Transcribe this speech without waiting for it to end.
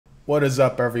What is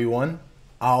up, everyone?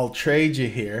 I'll trade you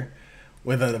here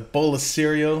with a bowl of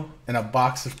cereal and a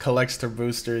box of collector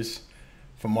boosters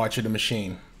from March of the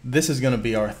Machine. This is going to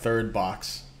be our third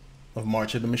box of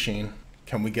March of the Machine.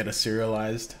 Can we get a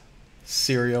serialized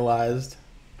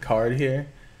card here?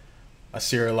 A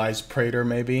serialized Praetor,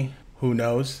 maybe? Who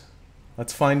knows?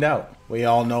 Let's find out. We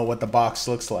all know what the box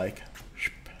looks like.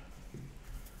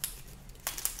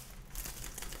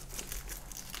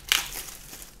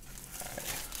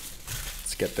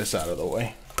 Get this out of the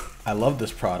way. I love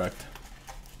this product,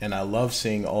 and I love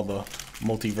seeing all the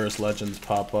multiverse legends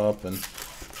pop up and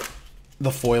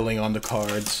the foiling on the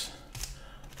cards.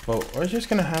 But we're just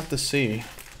gonna have to see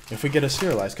if we get a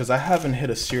serialized, because I haven't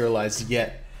hit a serialized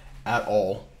yet at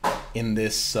all in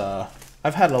this.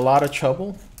 I've had a lot of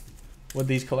trouble with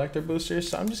these collector boosters,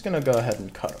 so I'm just gonna go ahead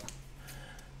and cut them.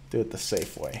 Do it the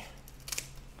safe way.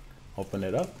 Open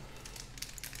it up.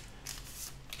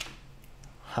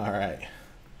 All right.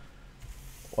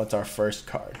 What's our first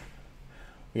card?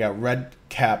 We got Red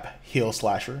Cap Heel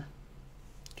Slasher.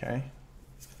 Okay.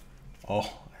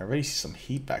 Oh, I already see some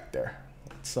heat back there.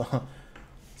 Let's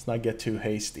not get too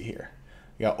hasty here.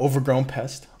 We got Overgrown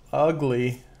Pest.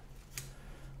 Ugly.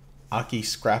 Aki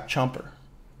Scrap Chomper.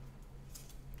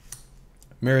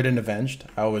 Mirrored and Avenged.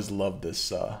 I always love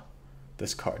this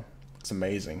this card. It's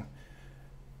amazing.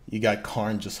 You got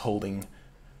Karn just holding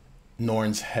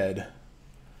Norn's head.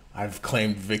 I've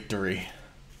claimed victory.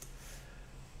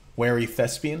 Wary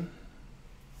Thespian.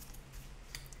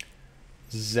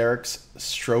 Xerix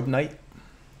Strobe Knight.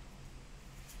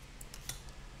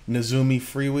 Nezumi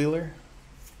Freewheeler.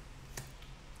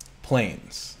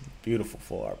 Planes. Beautiful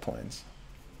full art planes.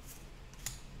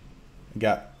 We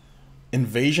got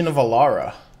Invasion of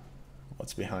Alara.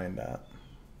 What's behind that?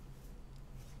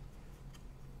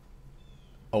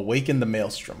 Awaken the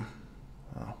Maelstrom.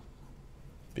 Oh,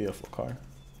 beautiful card.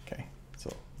 Okay,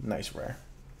 so nice rare.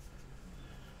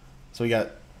 So we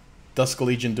got Dusk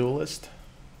Legion Duelist,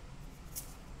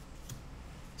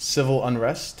 Civil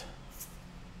Unrest.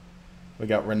 We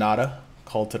got Renata,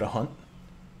 Call to the Hunt.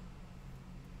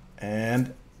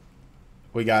 And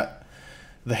we got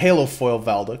the Halo Foil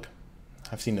Valduk.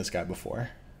 I've seen this guy before.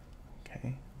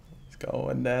 Okay, let's go.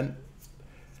 And then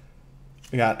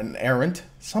we got an Errant.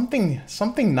 Something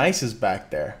nice is back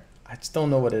there. I just don't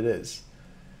know what it is.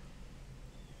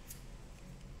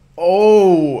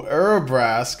 Oh,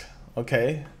 Urabrask.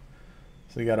 Okay,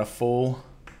 so we got a full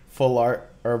art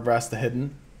Urabrask the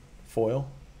Hidden foil.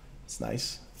 It's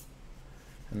nice.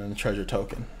 And then the treasure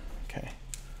token. Okay,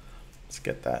 let's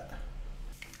get that.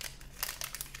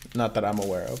 Not that I'm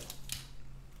aware of.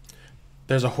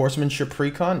 There's a Horsemanship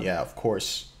Precon. Yeah, of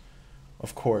course.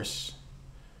 Of course.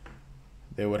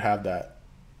 They would have that.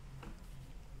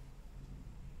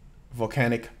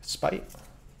 Volcanic Spite.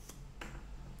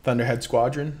 Thunderhead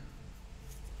Squadron.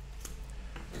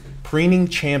 Preening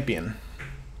Champion.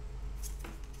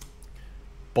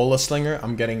 Bola Slinger.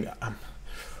 I'm getting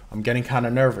kind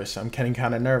of nervous.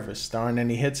 There aren't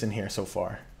any hits in here so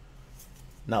far.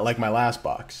 Not like my last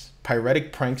box.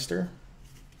 Pyretic Prankster.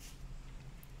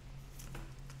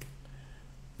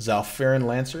 Zalfirin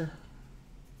Lancer.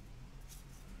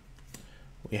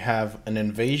 We have an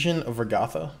Invasion of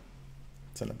Regatha.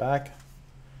 It's in the back.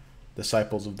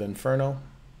 Disciples of the Inferno.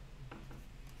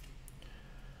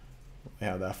 We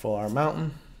have that full art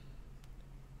mountain.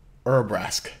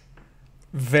 Urabrask.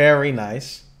 Very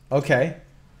nice. Okay.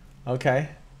 Okay.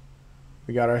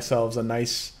 We got ourselves an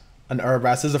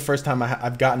Urabrask. This is the first time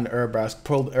I've gotten Urabrask,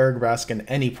 pulled Urabrask in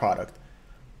any product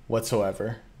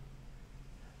whatsoever.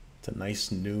 It's a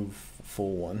nice new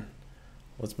full one.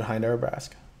 What's behind Urabrask?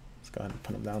 Let's go ahead and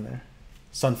put him down there.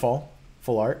 Sunfall.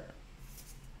 Full art.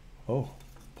 Oh,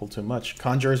 pulled too much.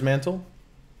 Conjurer's Mantle.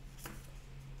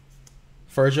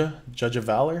 Ferja, Judge of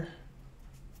Valor.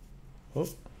 Oh.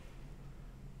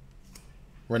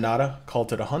 Renata, Call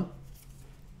to the Hunt.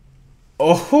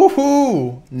 Oh, hoo,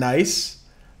 hoo. Nice.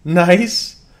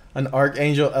 Nice. An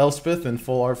Archangel Elspeth in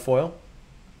full art foil.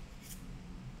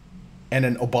 And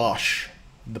an Obosh,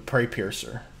 the Prey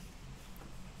Piercer.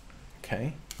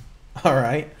 Okay. All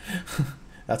right.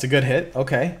 That's a good hit.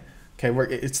 Okay.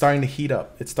 Okay, it's starting to heat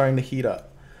up. It's starting to heat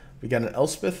up. We got an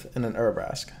Elspeth and an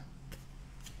Urabrask.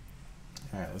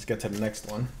 All right, let's get to the next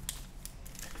one.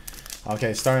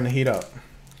 Okay, starting to heat up.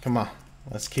 Come on,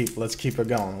 let's keep it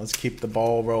going. Let's keep the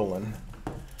ball rolling.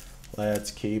 Let's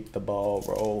keep the ball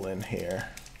rolling here.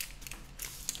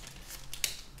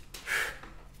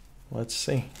 Let's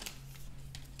see.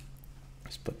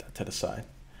 Let's put that to the side.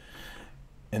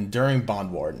 Enduring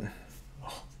Bond Warden.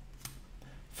 Oh.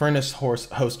 Furnace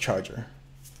Host Charger.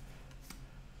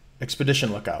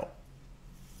 Expedition Lookout.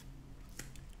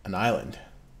 An island.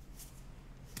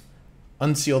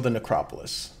 Unseal the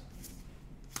Necropolis.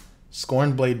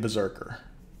 Scornblade Berserker.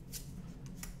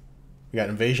 We got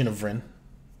Invasion of Vryn.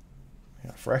 We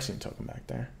got a Phyrexian token back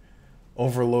there.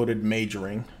 Overloaded Mage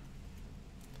Ring.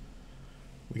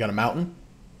 We got a mountain.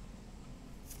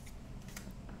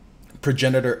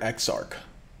 Progenitor Exarch.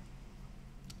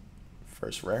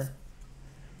 First rare.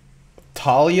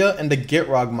 Talia and the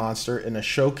Gitrog monster in a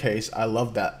showcase. I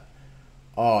love that.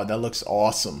 Oh, that looks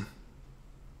awesome.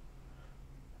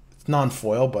 It's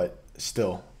non-foil, but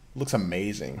still looks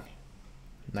amazing.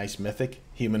 Nice mythic.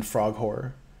 Human frog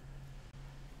horror.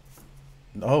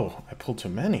 Oh, I pulled too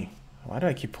many. Why do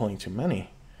I keep pulling too many?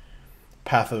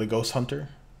 Path of the Ghost Hunter.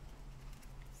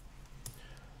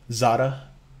 Zada,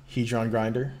 Hedron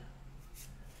Grinder.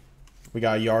 We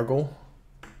got Yargle,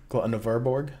 Glutton of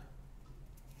Urborg.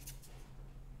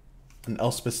 An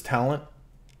Elspeth's Talent.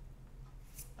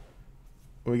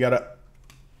 We got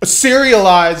a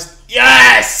serialized.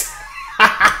 Yes!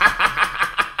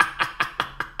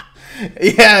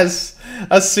 Yes!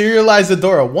 A serialized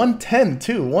Adora. 110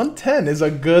 too. 110 is a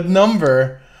good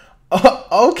number.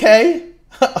 Okay.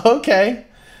 Okay.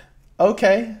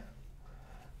 Okay.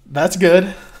 That's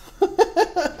good.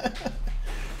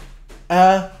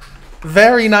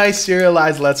 Very nice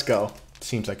serialized. Let's go.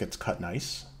 Seems like it's cut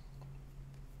nice.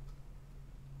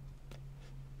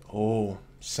 Oh,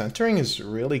 centering is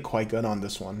really quite good on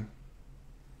this one.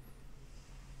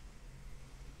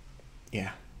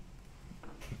 Yeah.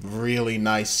 Really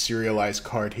nice serialized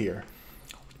card here.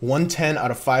 110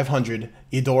 out of 500.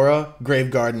 Eudora,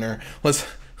 Grave Gardener. Let's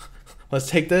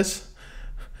take this.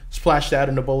 Splash that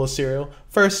in a bowl of cereal.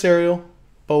 First cereal,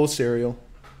 bowl of cereal.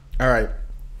 All right.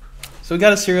 So we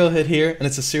got a serial hit here, and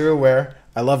it's a serial rare.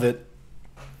 I love it.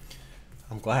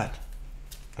 I'm glad.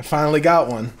 I finally got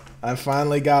one. I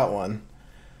finally got one.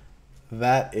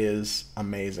 That is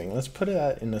amazing. Let's put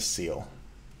it in a seal.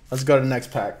 Let's go to the next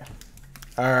pack.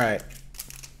 All right.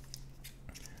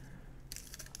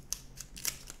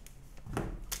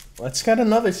 Let's get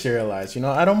another serialized. You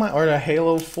know, I don't mind. Or a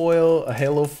Halo foil,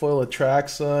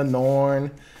 Atraxa,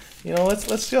 Norn. You know,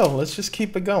 let's go. Let's just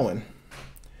keep it going.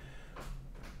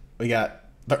 We got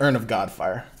the Urn of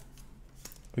Godfire.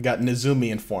 We got Nezumi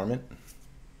Informant.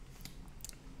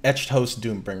 Etched Host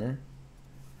Doombringer.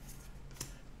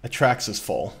 Atraxa's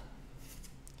Fall.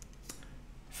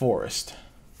 Forest.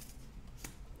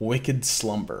 Wicked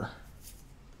Slumber.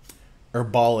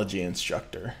 Herbology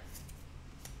Instructor.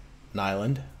 An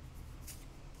Island.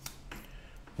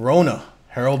 Rona,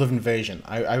 Herald of Invasion.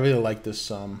 I really like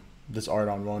this this art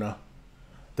on Rona.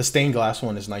 The stained glass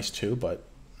one is nice too, but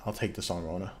I'll take this on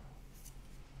Rona.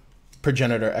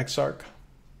 Progenitor Exarch.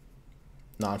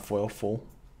 Non-foil full.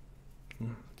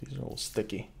 These are a little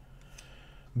sticky.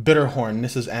 Bitterhorn,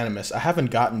 this is Animus. I haven't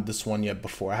gotten this one yet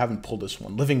before. I haven't pulled this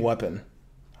one. Living Weapon.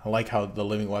 I like how the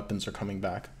living weapons are coming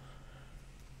back.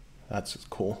 That's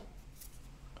cool.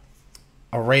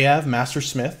 Arayav, Master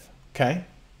Smith. Okay.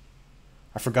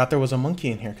 I forgot there was a monkey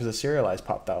in here because the serialized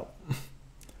popped out.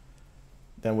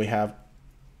 Then we have...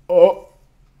 Oh,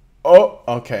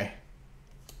 okay.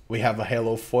 We have a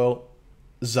Halo foil.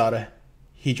 Zada,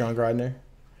 Hedron Grinder.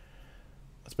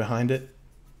 What's behind it?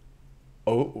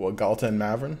 Oh, Galta and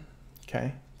Mavrin.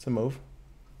 Okay, it's a move.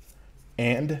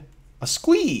 And a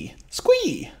Squee.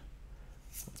 Squee.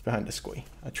 What's behind the Squee?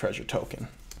 A treasure token.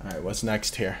 All right, what's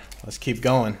next here? Let's keep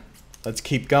going. Let's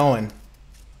keep going.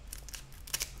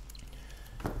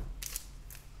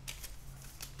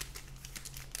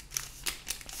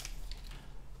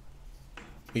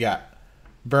 We got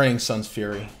Burning Sun's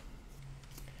Fury.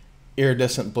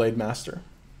 Iridescent Blade Master.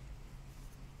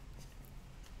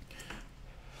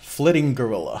 Flitting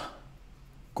Gorilla.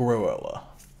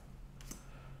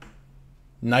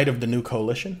 Knight of the New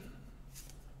Coalition.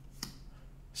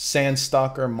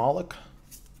 Sandstalker Moloch.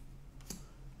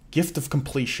 Gift of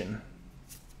Completion.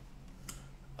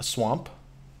 A Swamp.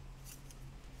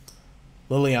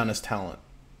 Liliana's Talent.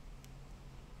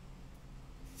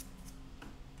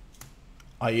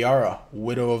 Ayara,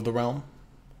 Widow of the Realm.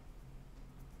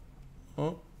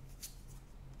 Oh.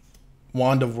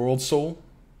 Wand of World Soul.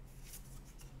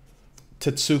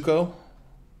 Tetsuko,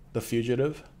 the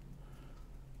Fugitive.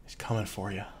 He's coming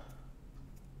for you.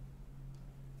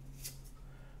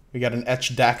 We got an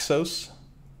Etched Daxos.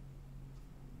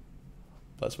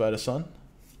 Blessed by the Sun.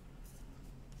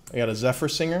 We got a Zephyr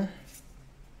Singer.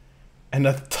 And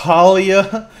a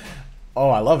Talia. Oh,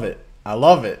 I love it. I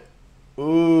love it.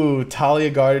 Ooh,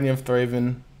 Talia, Guardian of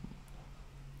Thraven.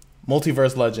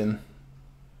 Multiverse Legend.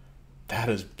 That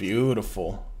is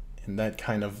beautiful. In that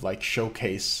kind of like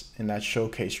showcase, in that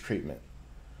showcase treatment.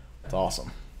 It's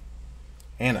awesome.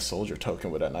 And a soldier token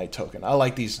with a knight token. I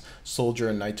like these soldier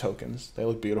and knight tokens. They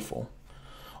look beautiful.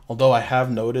 Although I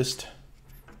have noticed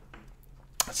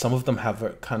some of them have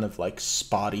a kind of like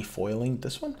spotty foiling.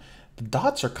 This one, the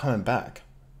dots are coming back.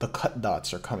 The cut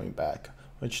dots are coming back,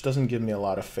 which doesn't give me a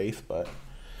lot of faith, but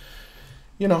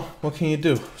you know, what can you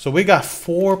do? So we got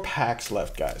 4 packs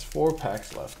left, guys. 4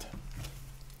 packs left.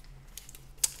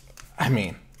 I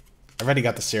mean, I already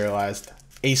got the serialized,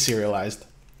 serialized.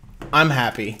 I'm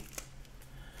happy.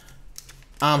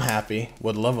 I'm happy.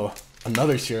 Would love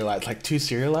another serialized, like 2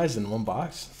 serialized in 1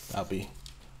 box. That'd be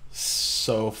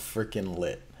so freaking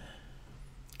lit.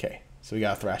 Okay, so we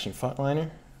got a Thrashing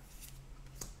Frontliner,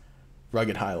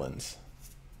 Rugged Highlands,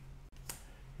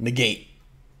 Negate.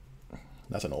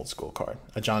 That's an old school card.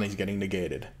 A Johnny's getting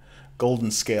negated. Golden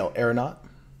Scale Aeronaut,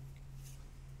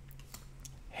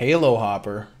 Halo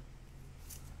Hopper,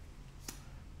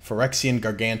 Phyrexian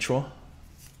Gargantua,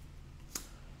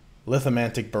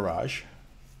 Lithomantic Barrage.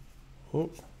 Ooh.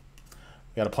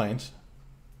 We got a Plains.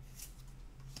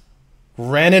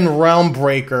 Renin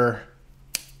Realmbreaker.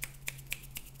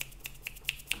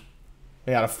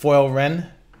 We got a foil Ren.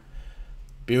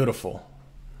 Beautiful.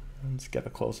 Let's get a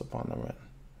close-up on the Ren.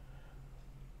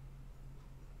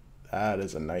 That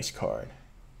is a nice card.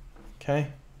 Okay.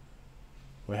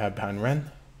 We have behind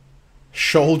Ren.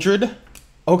 Shouldered.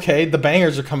 Okay, the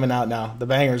bangers are coming out now. The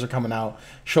bangers are coming out.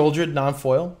 Shouldered,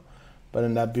 non-foil, but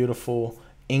in that beautiful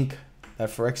ink, that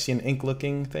Phyrexian ink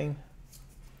looking thing.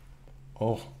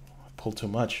 Oh, I pulled too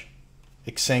much.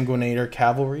 Exsanguinator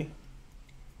Cavalry.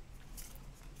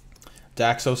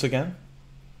 Daxos again.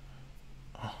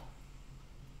 Oh.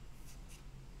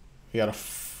 We got a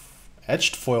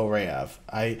etched foil Rayav.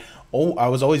 I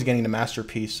was always getting the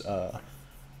masterpiece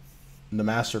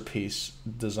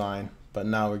design, but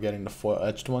now we're getting the foil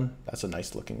etched one. That's a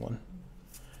nice looking one.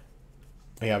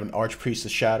 We have an Archpriest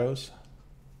of Shadows.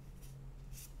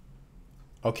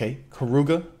 Okay,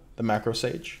 Karuga, the Macro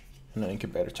Sage, and an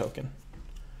Incubator token.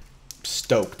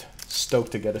 Stoked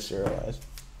to get a serialized.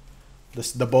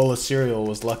 The bowl of cereal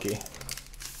was lucky.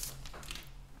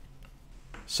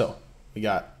 So we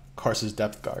got Karsus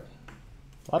Depth Guard.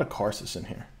 A lot of Karsus in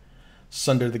here.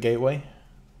 Sunder the Gateway.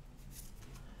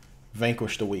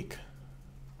 Vanquish the Weak.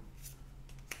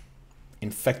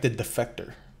 Infected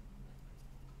Defector.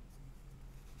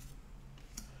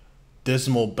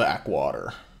 Dismal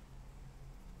Backwater.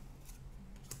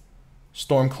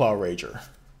 Stormclaw Rager.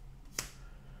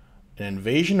 An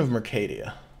Invasion of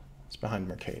Mercadia. It's behind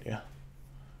Mercadia.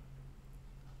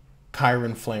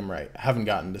 Chiron Flamewright. I haven't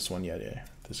gotten this one yet,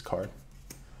 this card.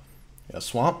 Yeah,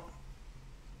 Swamp.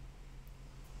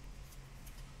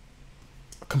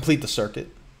 Complete the Circuit.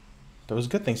 There was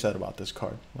good things said about this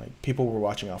card. Like, people were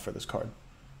watching out for this card.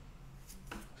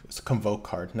 It's a Convoke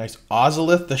card. Nice.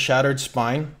 Ozolith, the Shattered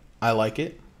Spine. I like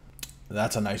it.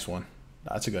 That's a nice one.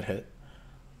 That's a good hit.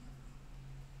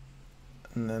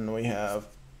 And then we have...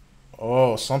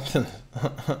 Oh, something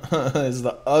is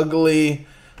the ugly...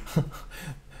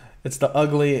 It's the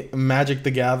ugly Magic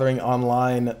the Gathering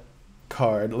online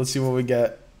card. Let's see what we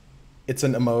get. It's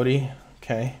an emoji.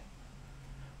 Okay.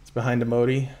 It's behind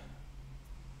emoji.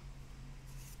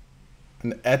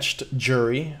 An etched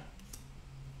Jury.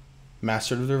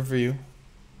 Master of the Review.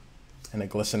 And a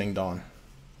Glistening Dawn.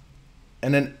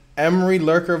 And an Emery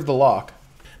Lurker of the Lock.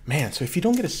 Man, so if you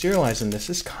don't get a serialized in this,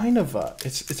 it's kind of a...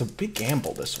 It's a big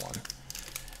gamble, this one.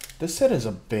 This set is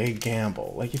a big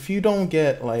gamble. Like, if you don't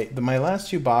get, like, my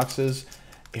last 2 boxes,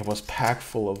 it was packed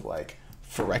full of, like,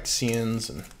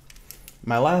 Phyrexians, and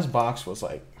my last box was,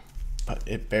 like, but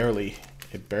it barely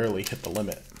hit the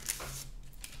limit.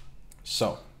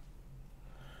 So,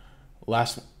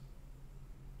 there's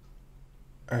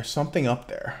something up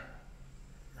there.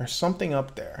 There's something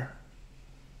up there.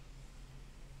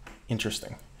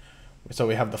 Interesting. So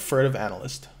we have the Furtive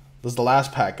Analyst. This is the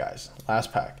last pack, guys.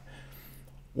 Last pack.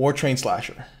 War Train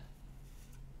Slasher.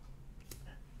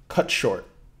 Cut Short.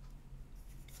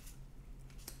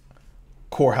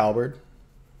 Core Halberd.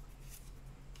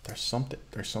 There's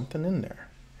something in there.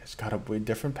 It's got a weird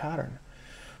different pattern.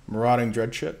 Marauding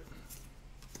Dreadship.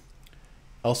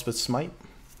 Elspeth Smite.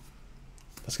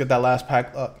 Let's get that last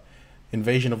pack up.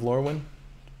 Invasion of Lorwyn.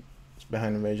 It's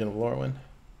behind Invasion of Lorwyn.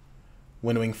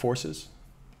 Winnowing Forces.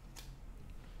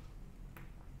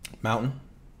 Mountain.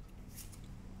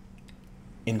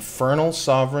 Infernal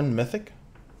Sovereign Mythic.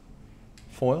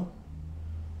 Foil.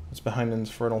 It's behind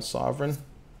Infernal Sovereign.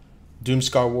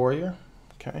 Doomscar Warrior.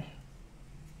 Okay.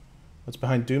 What's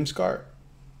behind Doomscar?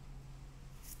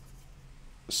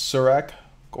 Surak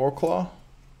Goreclaw.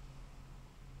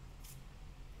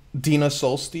 Dina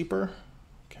Soul Steeper.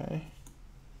 Okay.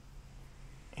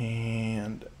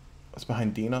 And What's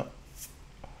behind Dina?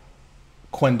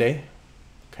 Quende.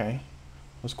 Okay.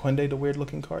 Was Quende the weird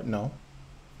looking card? No.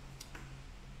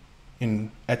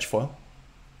 In etch foil.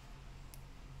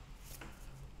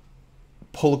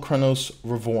 Polukranos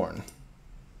Revorn.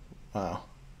 Wow.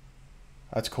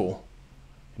 That's cool.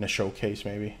 In a showcase,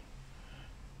 maybe.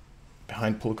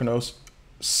 Behind Polukranos,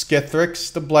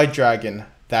 Skithrix the Blight Dragon.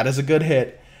 That is a good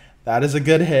hit. That is a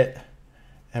good hit.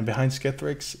 And behind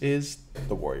Skithrix is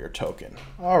the Warrior token.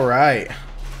 All right.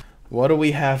 What do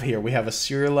we have here? We have a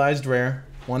serialized rare,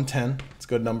 110. It's a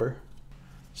good number.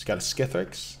 It's got a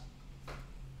Skithrix,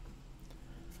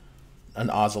 an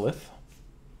Ozolith,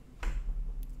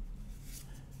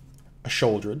 a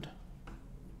Sholdred,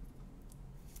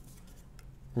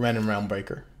 Ren and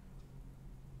Roundbreaker,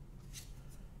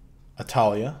 a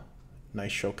Talia,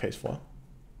 nice showcase foil,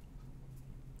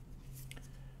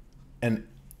 and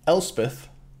Elspeth.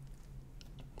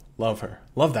 Love her.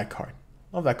 Love that card.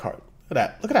 Love that card. Look at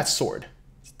that. Look at that sword.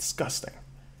 It's disgusting.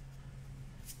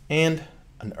 And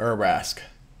an Urbrask.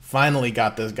 Finally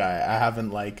got this guy. I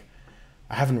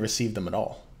haven't received them at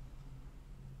all.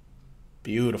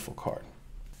 Beautiful card.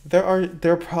 There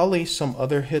are probably some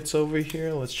other hits over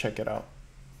here. Let's check it out.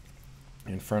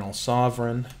 Infernal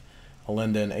Sovereign,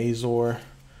 Alinda and Azor,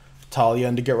 Talia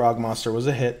and the Gitrog Monster was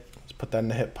a hit. Let's put that in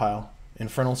the hit pile.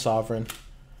 Infernal Sovereign,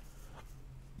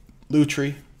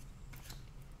 Lutri,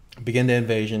 Begin the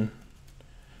Invasion,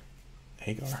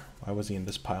 Agar. Why was he in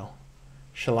this pile?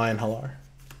 Shalai and Halar.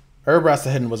 Urbrask the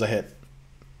Hidden was a hit.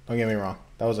 Don't get me wrong.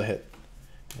 That was a hit.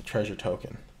 A treasure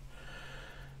token.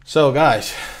 So,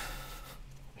 guys,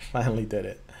 we finally did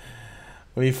it.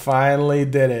 We finally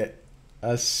did it.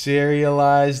 A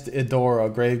serialized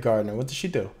Idora, Grave Gardener. What does she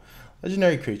do?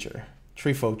 Legendary creature.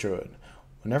 Treefolk Druid.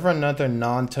 Whenever another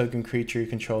non-token creature you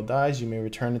control dies, you may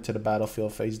return it to the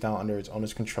battlefield face down under its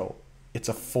owner's control. It's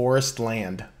a forest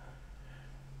land.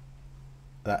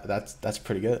 That's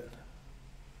pretty good.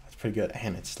 That's pretty good.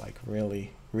 And it's like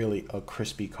really, really a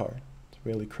crispy card. It's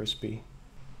really crispy.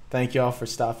 Thank y'all for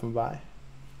stopping by.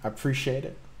 I appreciate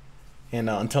it. And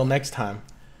until next time,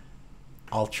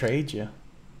 I'll trade you.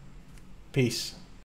 Peace.